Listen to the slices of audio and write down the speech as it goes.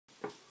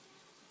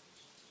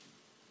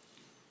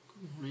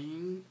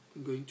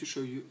going to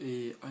show you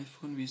a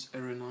iPhone with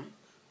error 9.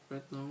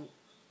 Right now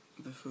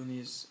the phone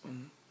is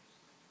on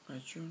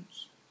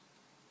iTunes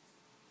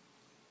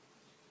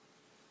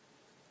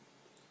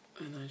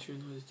and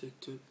iTunes has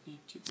detected need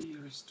to be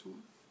restored.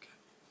 Okay.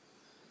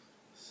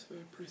 So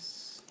I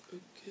press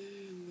OK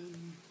and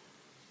then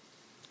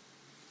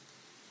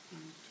I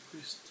need to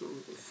restore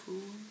the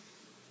phone.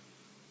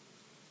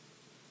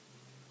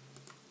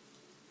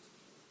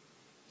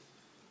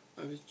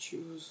 I will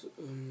choose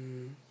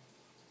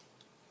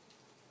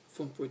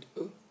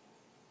 4.0.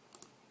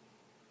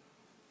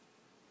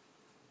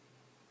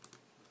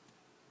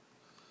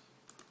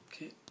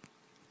 Okay,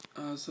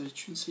 as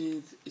iTunes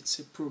said, it's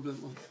a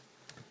problem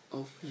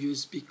of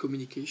USB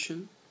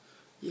communication.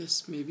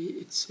 Yes, maybe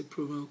it's a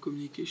problem of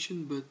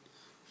communication, but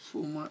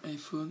for my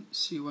iPhone,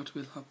 see what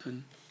will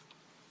happen.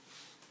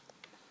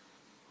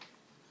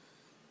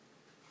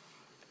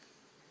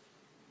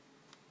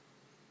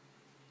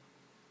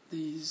 There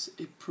is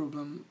a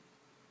problem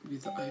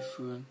with the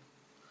iPhone.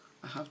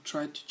 I have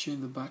tried to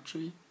change the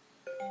battery,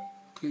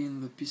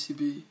 clean the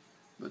PCB,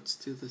 but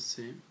still the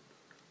same.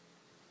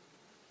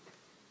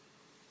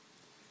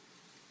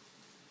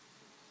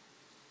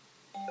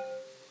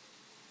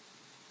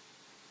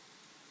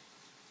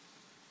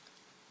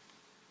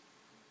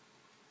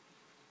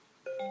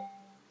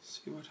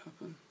 See what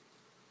happened?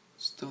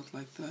 Start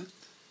like that,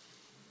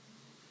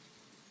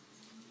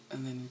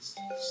 and then it's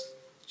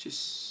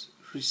just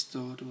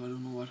restored, or I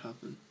don't know what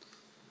happened,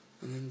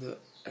 and then the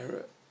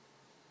error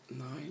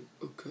 9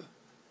 occur.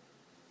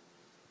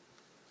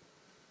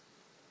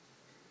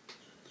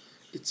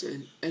 It's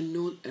an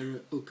unknown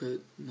error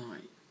occurred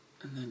 9,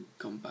 and then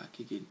come back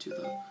again to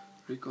the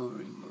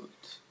recovery mode.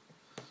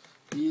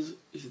 Please,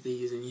 if there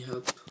is any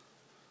help,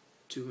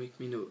 to make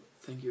me know.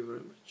 Thank you very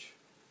much.